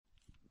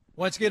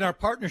Once again, our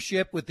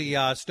partnership with the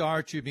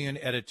Star Tribune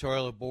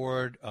editorial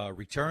board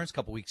returns. A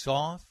couple weeks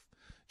off.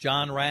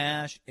 John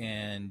Rash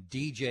and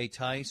DJ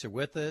Tice are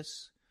with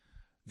us.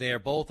 They are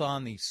both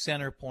on the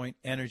CenterPoint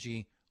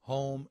Energy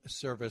Home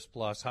Service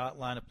Plus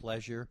hotline. A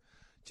pleasure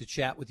to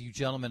chat with you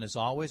gentlemen as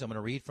always. I'm going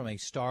to read from a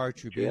Star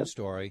Tribune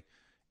story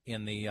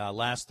in the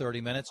last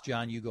 30 minutes.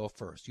 John, you go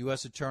first.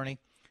 U.S. Attorney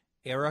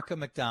Erica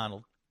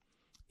McDonald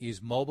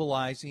is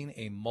mobilizing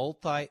a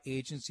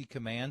multi-agency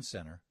command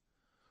center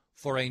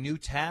for a new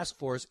task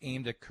force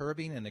aimed at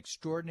curbing an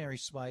extraordinary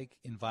spike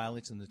in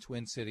violence in the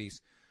Twin Cities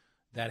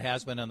that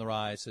has been on the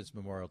rise since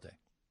Memorial Day.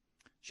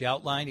 She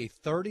outlined a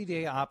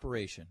 30-day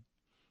operation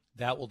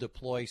that will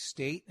deploy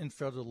state and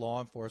federal law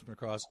enforcement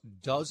across a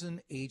dozen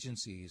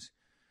agencies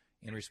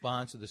in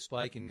response to the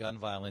spike in gun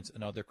violence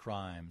and other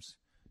crimes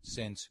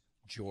since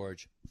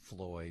George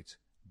Floyd's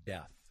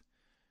death.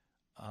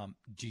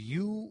 Do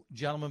you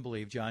gentlemen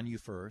believe, John, you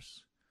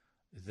first,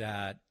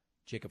 that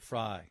Jacob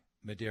Frey,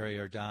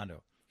 Medaria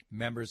Arradondo,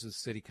 members of the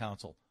city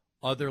council,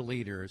 other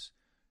leaders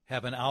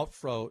have been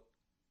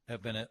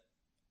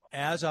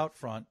as out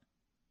front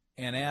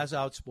and as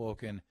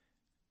outspoken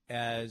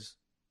as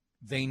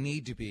they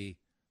need to be,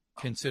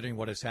 considering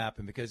what has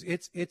happened? Because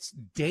it's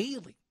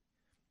daily.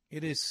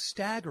 It is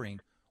staggering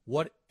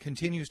what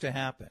continues to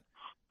happen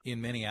in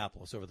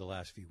Minneapolis over the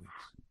last few weeks.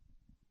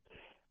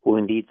 Well,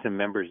 indeed, some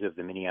members of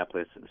the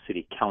Minneapolis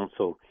City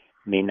Council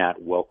may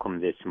not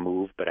welcome this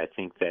move, but I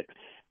think that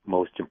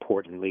most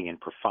importantly and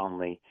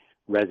profoundly,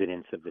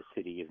 residents of the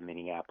city of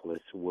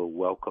Minneapolis will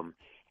welcome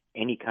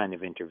any kind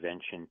of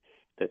intervention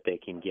that they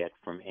can get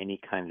from any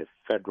kind of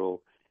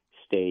federal,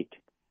 state,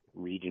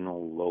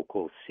 regional,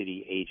 local,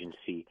 city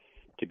agency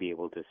to be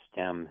able to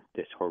stem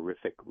this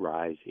horrific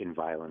rise in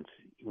violence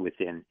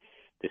within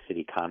the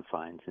city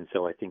confines. And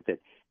so I think that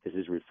this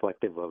is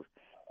reflective of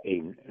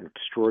an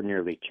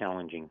extraordinarily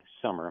challenging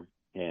summer.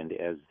 And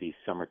as the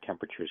summer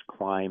temperatures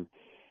climb,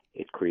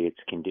 it creates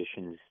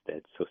conditions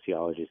that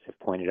sociologists have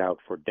pointed out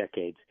for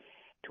decades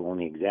to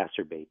only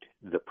exacerbate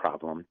the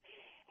problem.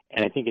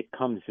 And I think it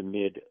comes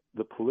amid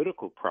the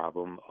political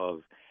problem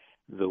of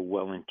the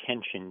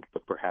well-intentioned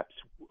but perhaps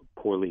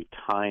poorly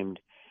timed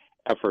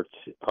efforts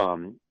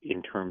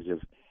in terms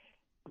of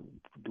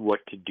what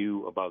to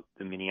do about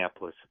the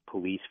Minneapolis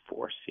police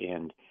force.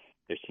 And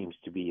there seems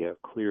to be a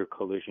clear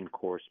collision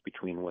course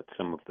between what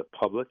some of the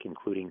public,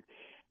 including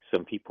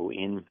some people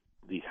in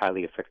these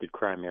highly affected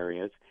crime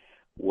areas,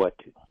 what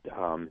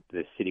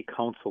the city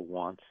council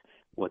wants,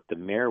 what the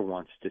mayor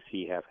wants to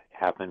see have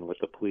happen, what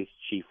the police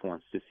chief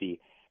wants to see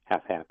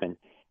have happen,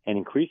 and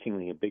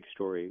increasingly a big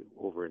story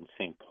over in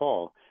St.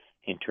 Paul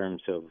in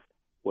terms of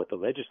what the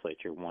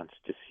legislature wants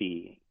to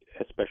see,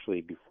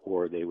 especially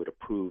before they would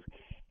approve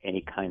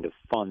any kind of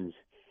funds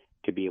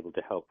to be able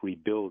to help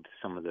rebuild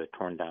some of the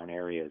torn down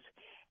areas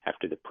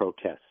after the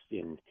protests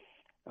in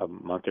a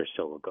month or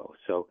so ago.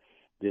 So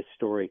this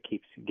story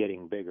keeps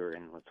getting bigger,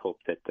 and let's hope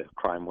that the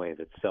crime wave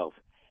itself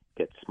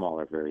gets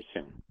smaller very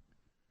soon.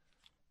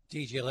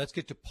 DJ, let's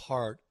get to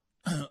part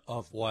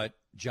of what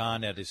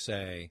John had to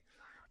say,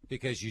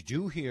 because you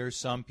do hear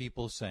some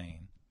people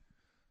saying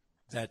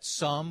that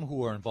some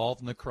who are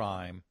involved in the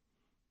crime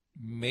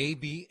may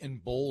be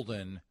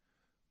emboldened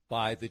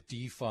by the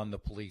defund the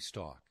police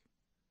talk.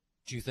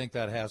 Do you think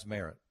that has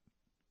merit?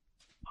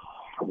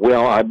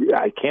 Well,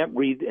 I can't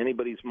read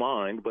anybody's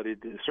mind, but it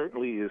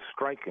certainly is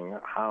striking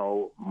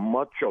how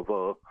much of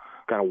a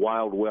kind of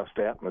Wild West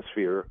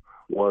atmosphere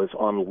was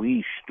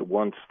unleashed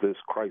once this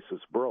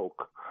crisis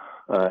broke,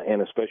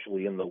 and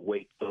especially in the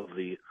wake of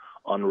the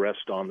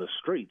unrest on the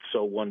streets.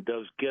 So one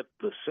does get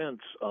the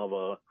sense of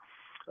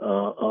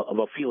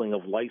a feeling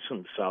of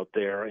license out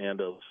there and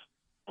of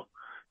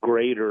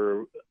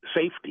greater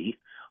safety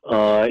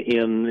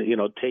in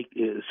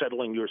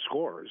settling your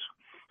scores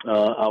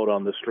out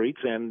on the streets.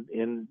 And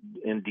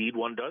indeed,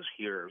 one does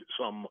hear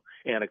some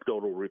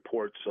anecdotal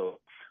reports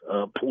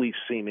of police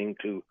seeming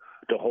to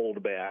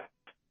hold back.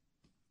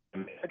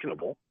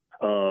 Imaginable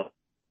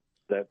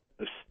that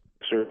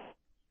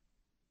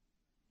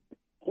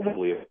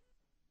hopefully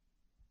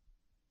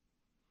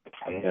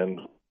and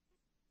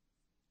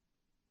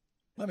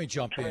let me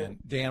jump in.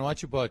 Dan, why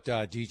don't you put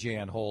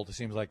DJ on hold? It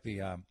seems like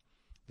the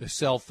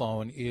cell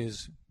phone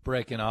is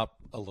breaking up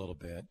a little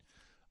bit.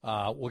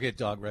 We'll get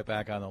Doug right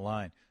back on the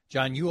line.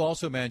 John, you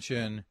also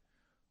mentioned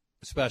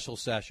a special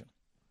session.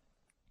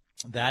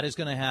 That is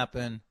going to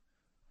happen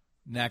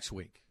next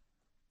week.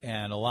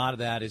 And a lot of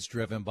that is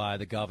driven by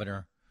the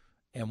governor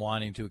and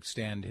wanting to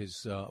extend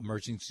his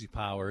emergency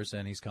powers,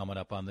 and he's coming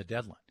up on the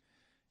deadline.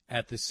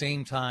 At the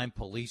same time,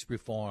 police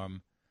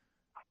reform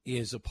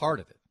is a part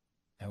of it.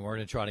 And we're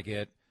going to try to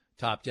get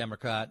top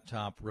Democrat,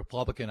 top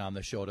Republican on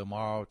the show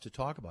tomorrow to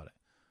talk about it.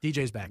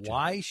 DJ's back. John.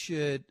 Why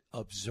should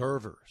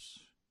observers,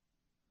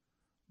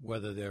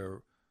 whether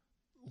they're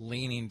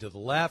leaning to the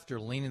left or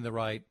leaning to the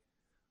right,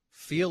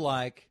 feel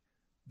like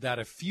that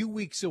a few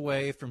weeks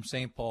away from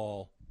St.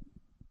 Paul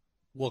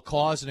will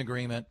cause an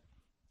agreement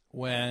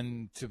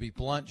when, to be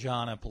blunt,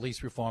 John, on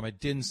police reform, it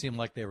didn't seem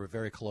like they were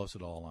very close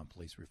at all on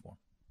police reform?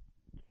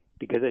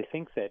 Because I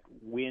think that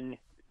when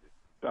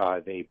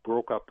they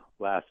broke up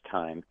last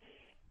time,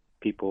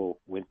 people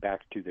went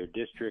back to their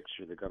districts,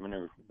 or the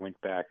governor went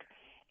back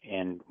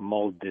and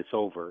mulled this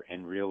over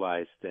and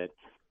realized that,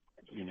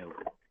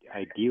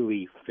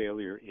 ideally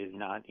failure is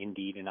not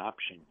indeed an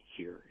option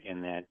here,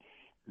 and that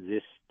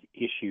this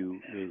issue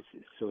is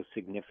so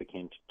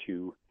significant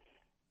to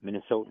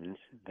Minnesotans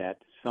that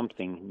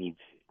something needs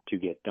to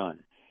get done.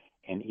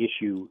 An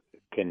issue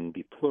can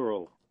be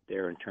plural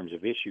there in terms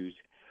of issues,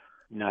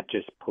 not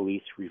just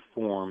police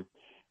reform,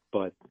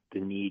 but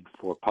the need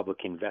for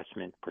public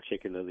investment,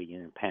 particularly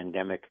in a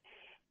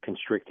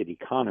pandemic-constricted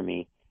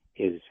economy,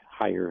 is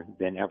higher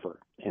than ever.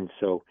 And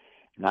so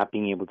not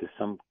being able to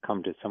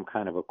come to some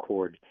kind of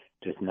accord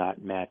does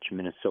not match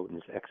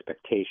Minnesotans'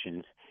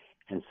 expectations.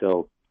 And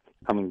so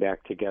coming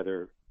back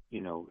together,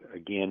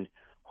 again,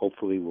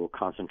 hopefully will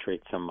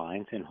concentrate some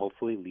minds and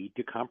hopefully lead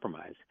to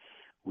compromise.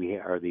 We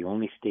are the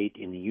only state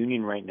in the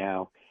union right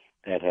now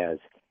that has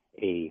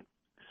a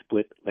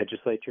split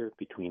legislature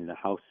between the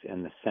House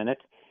and the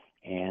Senate,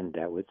 and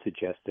that would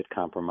suggest that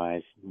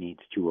compromise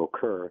needs to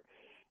occur.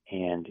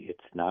 And it's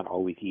not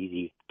always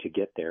easy to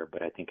get there,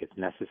 but I think it's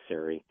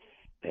necessary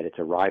that it's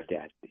arrived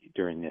at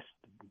during this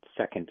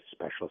second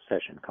special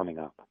session coming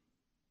up.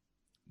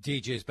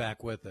 DJ's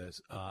back with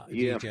us.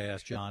 DJ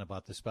asked John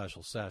about the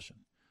special session.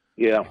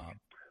 Yeah.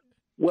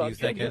 Do you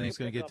think anything's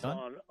going to get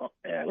done?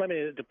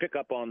 To pick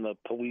up on the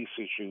police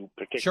issue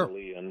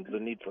particularly, and the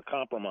need for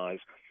compromise.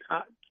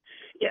 I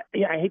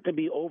hate to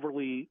be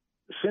overly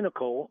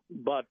cynical,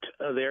 but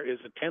there is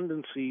a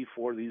tendency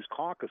for these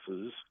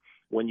caucuses,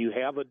 when you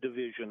have a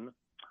division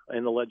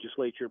in the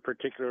legislature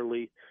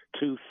particularly,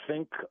 to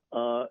think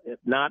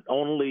not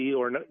only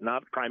or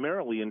not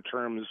primarily in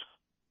terms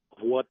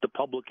of what the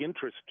public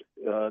interest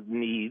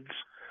needs,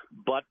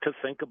 but to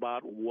think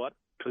about what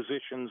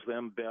positions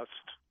them best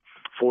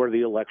for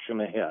the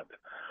election ahead.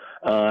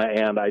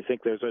 And I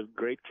think there's a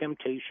great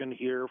temptation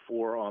here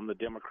on the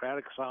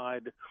Democratic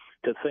side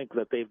to think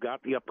that they've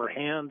got the upper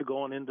hand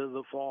going into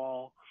the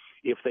fall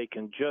if they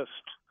can just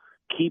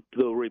keep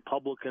the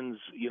Republicans,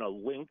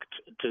 linked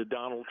to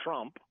Donald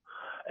Trump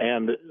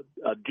and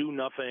do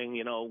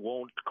nothing,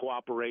 won't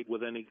cooperate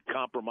with any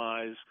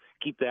compromise,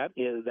 keep that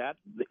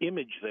the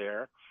image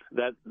there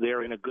that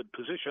they're in a good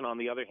position. On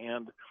the other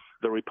hand,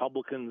 the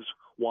Republicans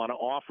want to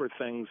offer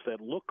things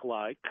that look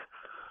like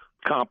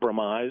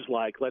compromise,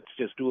 like let's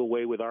just do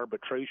away with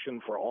arbitration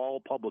for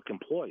all public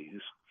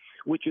employees,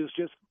 which is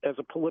just, as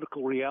a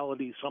political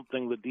reality,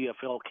 something the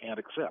DFL can't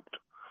accept.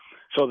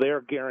 So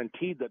they're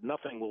guaranteed that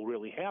nothing will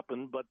really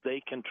happen, but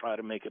they can try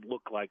to make it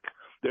look like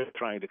they're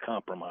trying to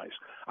compromise.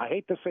 I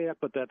hate to say it,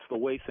 but that's the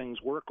way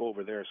things work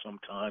over there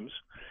sometimes.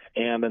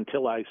 And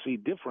until I see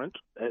different,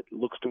 it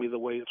looks to me the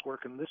way it's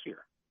working this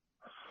year.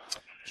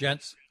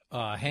 Gents,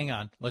 hang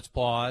on. Let's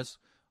pause.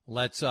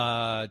 Let's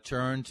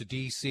turn to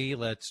D.C.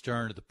 Let's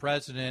turn to the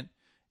president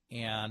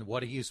and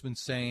what he's been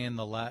saying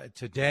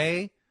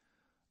today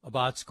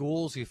about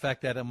schools, the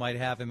effect that it might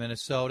have in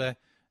Minnesota,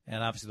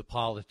 and obviously the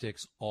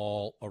politics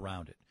all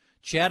around it.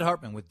 Chad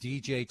Hartman with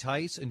DJ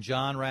Tice and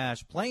John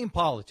Rash playing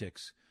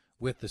politics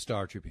with the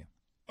Star Tribune.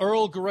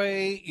 Earl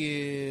Gray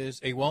is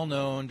a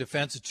well-known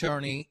defense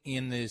attorney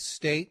in this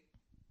state.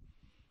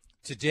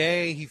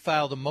 Today he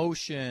filed a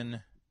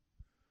motion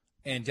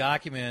and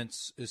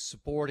documents is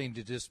supporting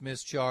to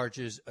dismiss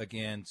charges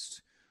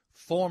against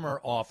former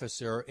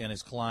officer and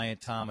his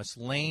client Thomas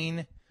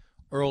Lane.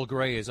 Earl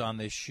Gray is on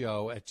this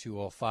show at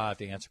 2:05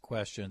 to answer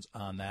questions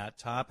on that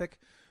topic.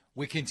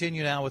 We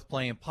continue now with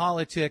playing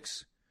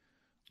politics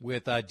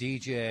with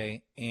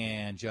DJ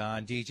and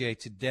John. DJ,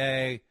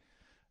 today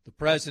the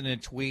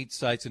president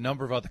cites a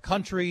number of other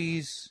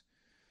countries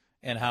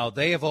and how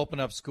they have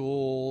opened up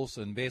schools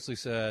and basically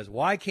says,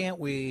 why can't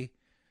we?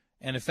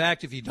 And, in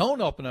fact, if you don't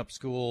open up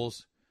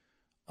schools,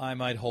 I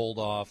might hold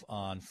off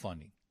on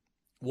funding.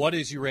 What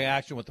is your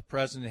reaction to what the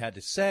president had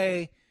to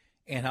say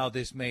and how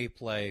this may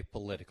play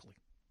politically?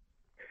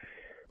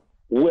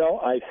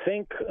 Well, I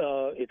think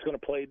it's going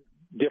to play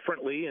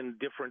differently in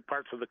different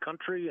parts of the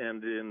country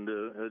and in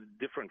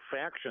different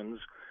factions.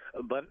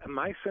 But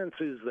my sense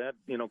is that,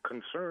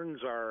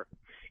 concerns are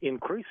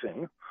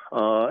increasing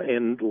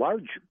in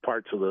large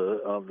parts of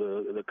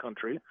the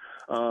country,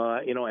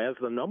 as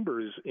the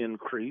numbers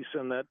increase,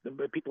 and that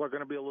people are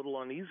going to be a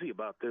little uneasy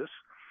about this,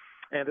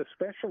 and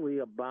especially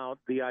about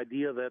the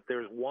idea that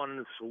there's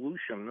one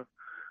solution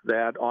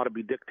that ought to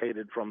be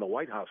dictated from the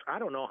White House. I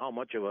don't know how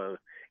much of a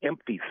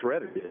empty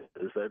threat it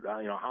is that,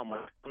 how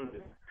much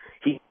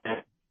he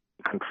can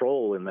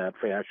control in that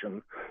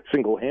fashion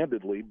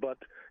single-handedly, but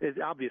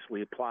it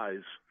obviously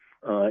applies,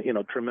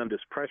 tremendous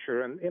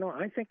pressure. And,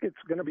 I think it's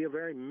going to be a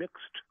very mixed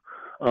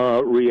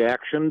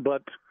reaction,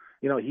 but,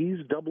 he's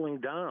doubling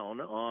down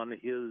on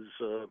his,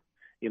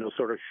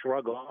 sort of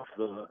shrug off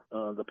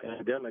the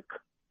pandemic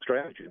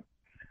strategy.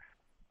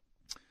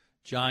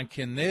 John,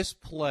 can this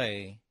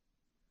play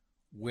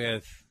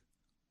with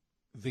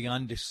the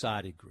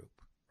undecided group,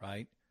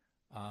 right?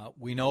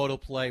 We know it'll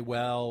play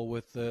well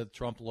with the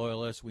Trump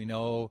loyalists. We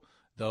know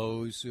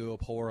those who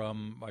abhor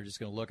him are just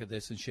going to look at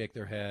this and shake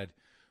their head.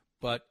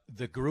 But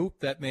the group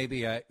that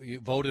maybe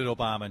voted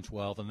Obama in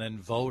 12 and then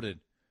voted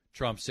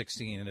Trump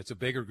 16, and it's a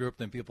bigger group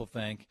than people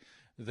think,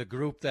 the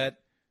group that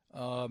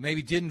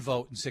maybe didn't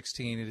vote in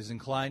 16 and is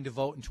inclined to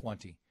vote in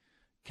 20,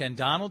 can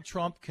Donald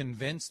Trump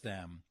convince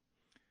them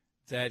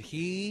that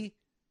his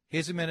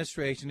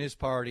administration, his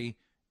party,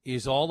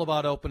 is all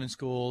about opening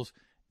schools,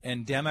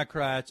 and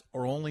Democrats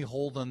are only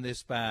holding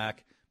this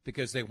back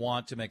because they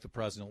want to make the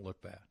president look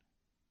bad?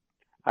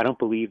 I don't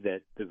believe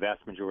that the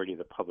vast majority of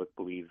the public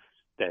believes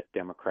that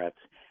Democrats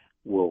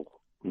will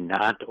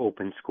not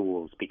open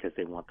schools because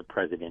they want the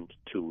president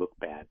to look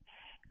bad.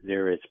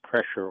 There is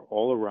pressure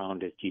all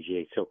around, as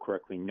DJ so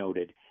correctly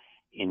noted,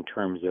 in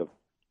terms of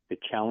the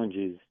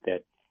challenges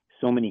that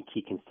so many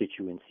key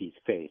constituencies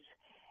face,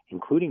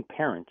 including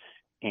parents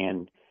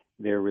and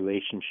their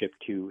relationship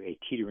to a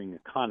teetering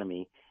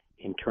economy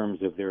in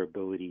terms of their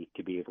ability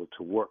to be able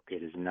to work.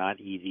 It is not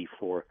easy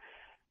for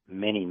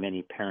many,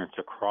 many parents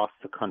across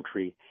the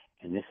country,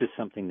 and this is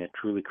something that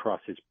truly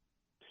crosses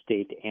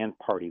state and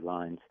party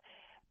lines,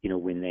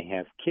 when they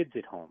have kids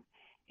at home.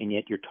 And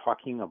yet you're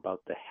talking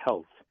about the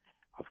health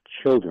of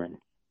children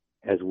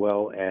as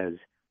well as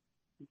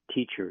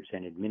teachers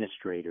and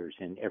administrators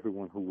and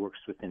everyone who works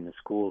within the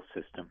school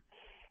system.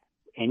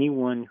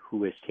 Anyone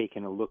who has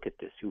taken a look at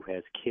this, who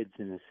has kids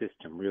in the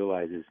system,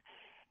 realizes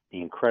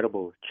the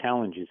incredible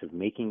challenges of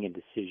making a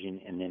decision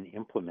and then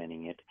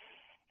implementing it,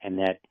 and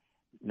that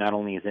not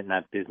only is it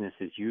not business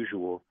as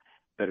usual,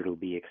 but it'll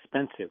be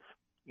expensive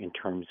in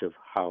terms of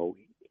how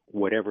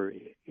whatever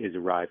is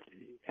arrived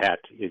at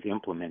is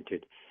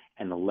implemented.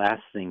 And the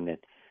last thing that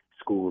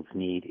schools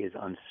need is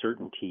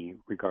uncertainty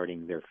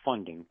regarding their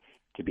funding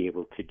to be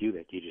able to do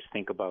that. You just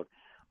think about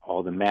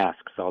all the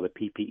masks, all the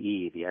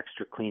PPE, the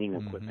extra cleaning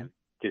equipment,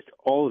 just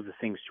all of the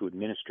things to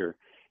administer,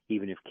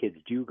 even if kids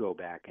do go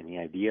back. And the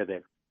idea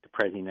that the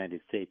President of the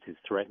United States is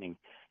threatening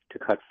to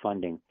cut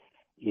funding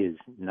is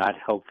not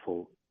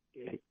helpful,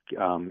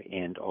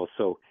 and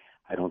also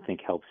I don't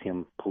think helps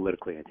him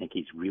politically. I think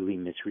he's really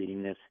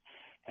misreading this,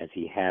 as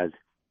he has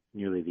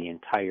nearly the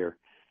entire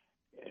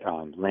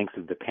length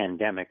of the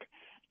pandemic,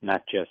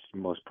 not just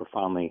most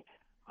profoundly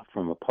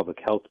from a public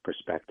health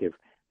perspective,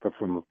 but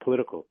from a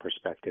political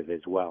perspective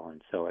as well.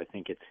 And so I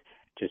think it's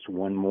just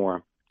one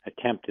more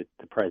attempt at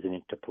the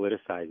president to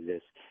politicize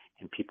this,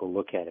 and people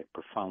look at it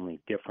profoundly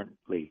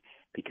differently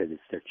because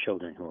it's their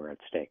children who are at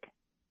stake.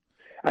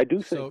 I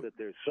do think that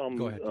there's some,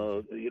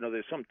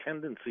 there's some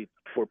tendency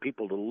for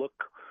people to look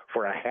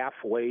for a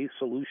halfway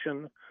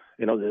solution,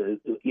 the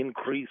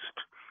increased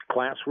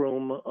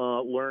classroom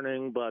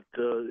learning, but,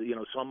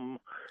 some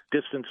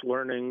distance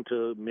learning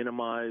to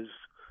minimize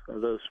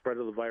the spread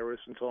of the virus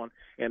and so on.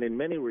 And in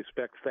many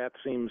respects, that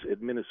seems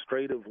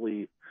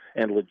administratively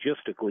and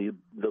logistically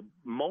the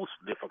most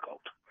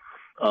difficult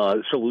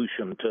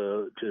solution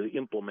to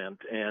implement.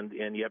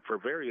 And yet, for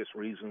various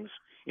reasons,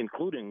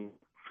 including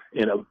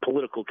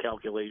political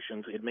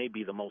calculations, it may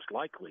be the most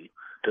likely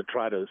to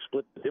try to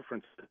split the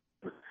difference.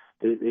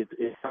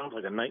 It sounds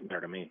like a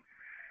nightmare to me.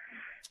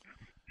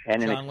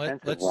 And John,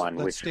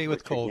 let's stay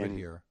with COVID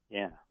here.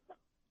 Yeah.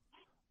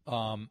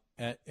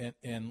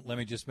 And let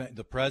me just mention,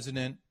 the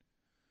president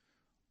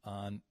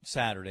on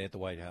Saturday at the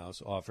White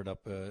House offered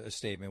up a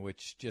statement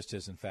which just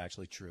isn't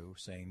factually true,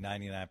 saying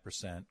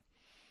 99%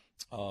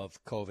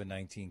 of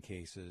COVID-19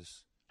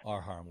 cases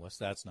are harmless.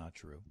 That's not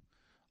true.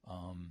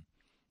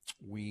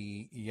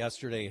 We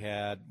yesterday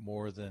had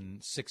more than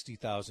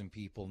 60,000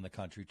 people in the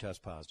country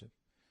test positive.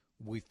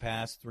 We've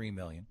passed 3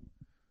 million.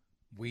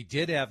 We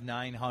did have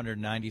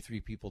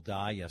 993 people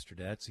die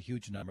yesterday. That's a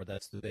huge number.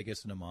 That's the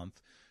biggest in a month.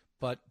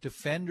 But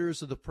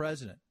defenders of the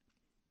president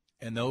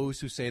and those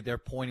who say they're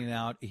pointing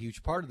out a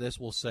huge part of this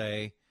will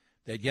say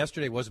that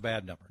yesterday was a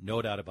bad number,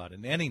 no doubt about it,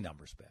 and any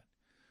number's bad.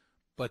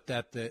 But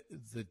that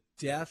the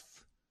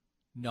death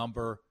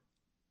number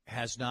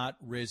has not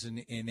risen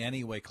in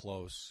any way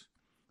close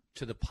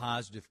to the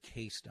positive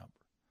case number.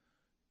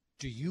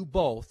 Do you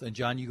both, and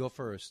John, you go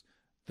first,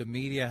 the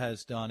media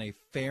has done a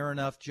fair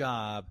enough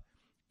job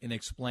in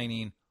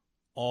explaining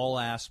all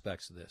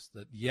aspects of this,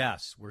 that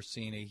yes, we're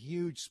seeing a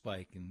huge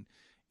spike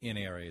in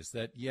areas,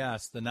 that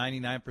yes, the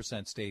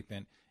 99%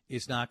 statement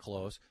is not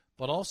close,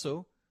 but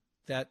also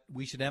that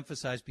we should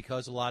emphasize,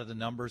 because a lot of the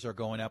numbers are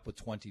going up with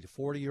 20 to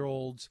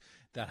 40-year-olds,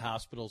 that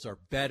hospitals are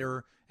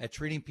better at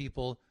treating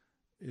people,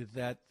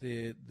 that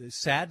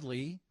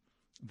sadly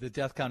the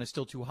death count is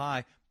still too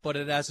high, but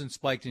it hasn't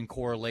spiked in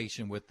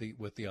correlation with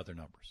the other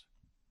numbers.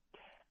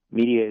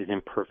 Media is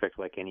imperfect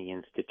like any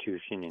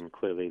institution, and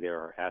clearly there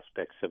are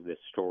aspects of this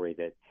story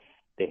that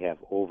they have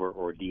over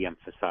or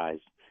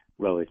de-emphasized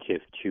relative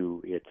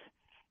to its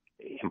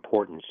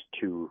importance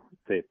to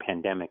the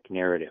pandemic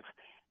narrative.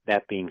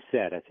 That being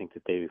said, I think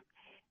that they've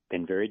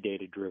been very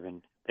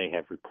data-driven. They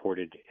have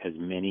reported as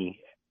many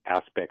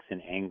aspects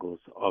and angles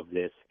of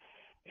this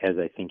as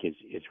I think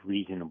is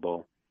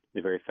reasonable.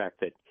 The very fact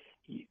that,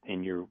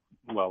 in your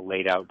well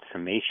laid out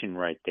summation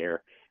right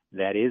there,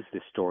 that is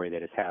the story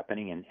that is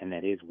happening, and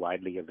that is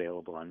widely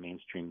available on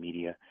mainstream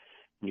media,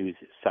 news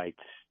sites,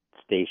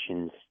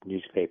 stations,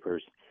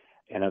 newspapers,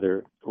 and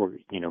other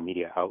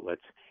media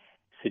outlets.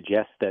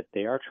 suggests that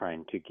they are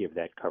trying to give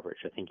that coverage.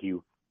 I think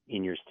you,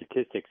 in your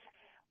statistics,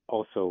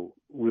 also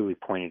really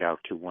pointed out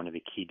to one of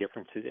the key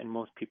differences, and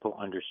most people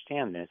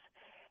understand this,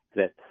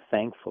 that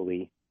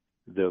thankfully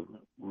the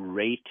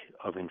rate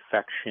of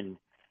infection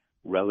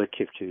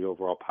relative to the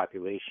overall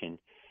population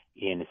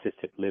in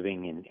assisted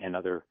living and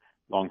other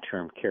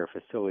long-term care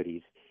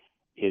facilities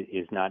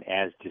is not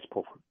as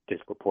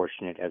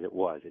disproportionate as it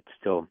was. It's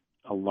still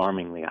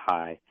alarmingly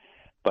high,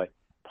 but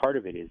part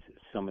of it is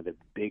some of the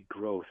big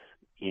growth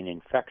in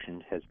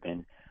infections has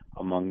been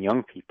among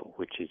young people,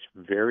 which is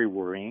very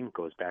worrying.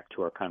 Goes back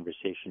to our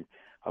conversation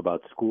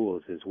about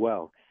schools as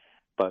well.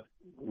 But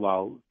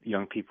while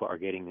young people are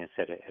getting this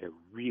at a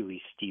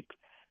really steep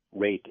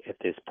rate at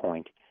this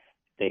point,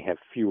 they have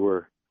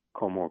fewer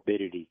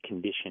comorbidity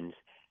conditions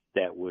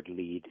that would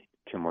lead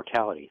to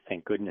mortality.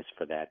 Thank goodness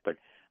for that. But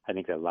I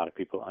think that a lot of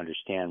people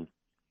understand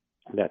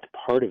that's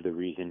part of the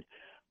reason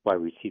why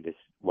we see this.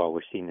 While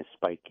we're seeing this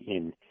spike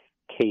in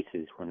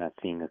cases, we're not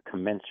seeing a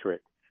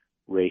commensurate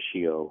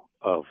ratio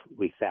of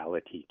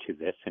lethality to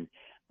this, and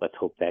let's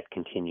hope that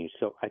continues.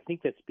 So I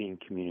think that's being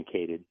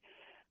communicated,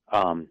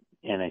 and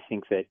I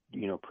think that,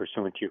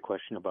 pursuant to your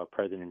question about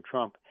President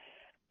Trump,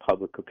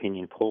 public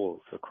opinion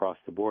polls across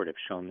the board have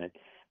shown that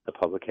the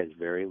public has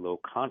very low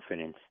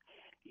confidence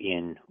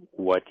in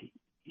what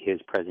his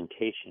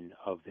presentation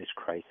of this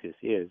crisis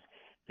is.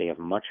 They have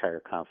much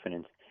higher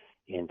confidence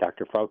in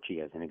Dr.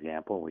 Fauci as an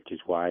example, which is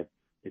why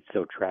it's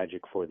so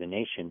tragic for the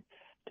nation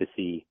to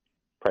see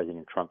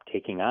President Trump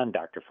taking on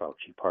Dr.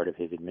 Fauci, part of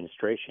his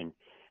administration,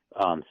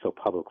 so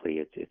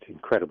publicly. It's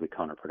incredibly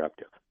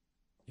counterproductive.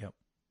 Yep.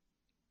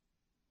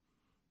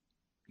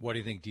 What do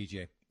you think,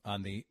 DJ,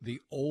 on the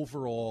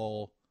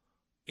overall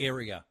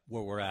area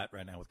where we're at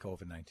right now with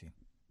COVID-19?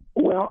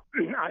 Well,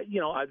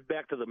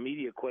 back to the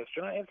media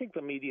question. I think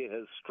the media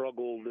has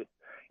struggled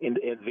in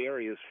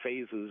various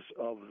phases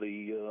of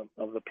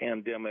the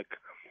pandemic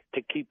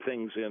to keep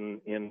things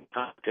in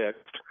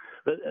context.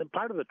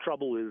 Part of the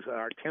trouble is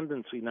our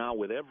tendency now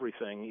with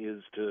everything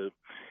is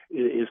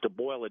to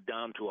boil it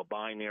down to a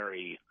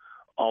binary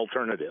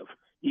alternative.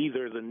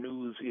 Either the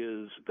news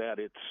is that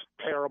it's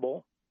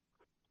terrible,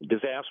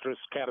 disastrous,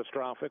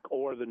 catastrophic,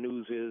 or the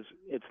news is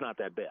it's not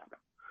that bad.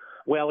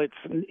 Well,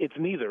 it's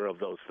neither of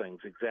those things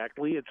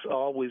exactly. It's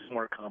always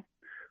more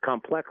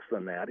complex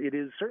than that. It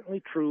is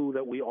certainly true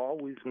that we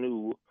always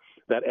knew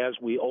that as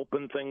we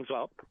opened things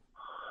up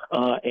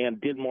and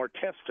did more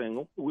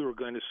testing, we were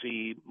going to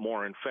see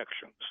more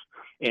infections.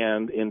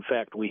 And in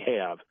fact, we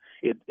have.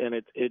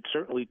 It's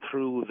certainly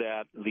true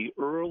that the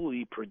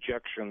early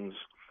projections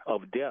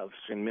of deaths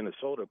in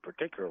Minnesota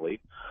particularly,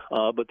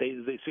 but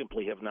they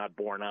simply have not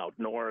borne out,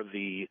 nor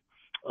the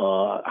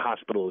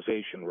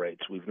hospitalization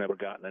rates. We've never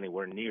gotten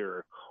anywhere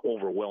near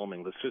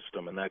overwhelming the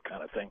system and that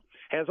kind of thing.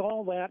 Has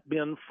all that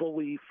been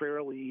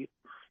fairly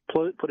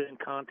put in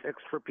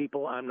context for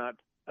people?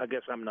 I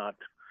guess I'm not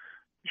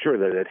sure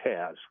that it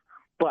has.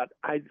 But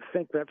I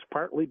think that's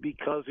partly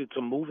because it's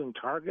a moving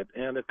target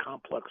and a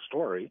complex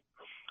story.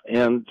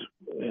 And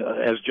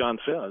as John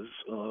says,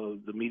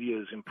 the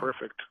media is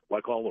imperfect,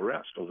 like all the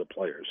rest of the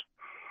players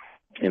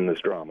in this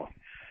drama.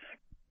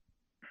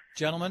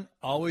 Gentlemen,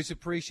 always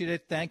appreciate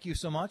it. Thank you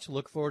so much.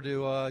 Look forward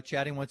to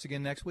chatting once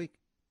again next week.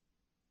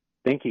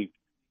 Thank you.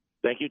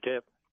 Thank you, Ted.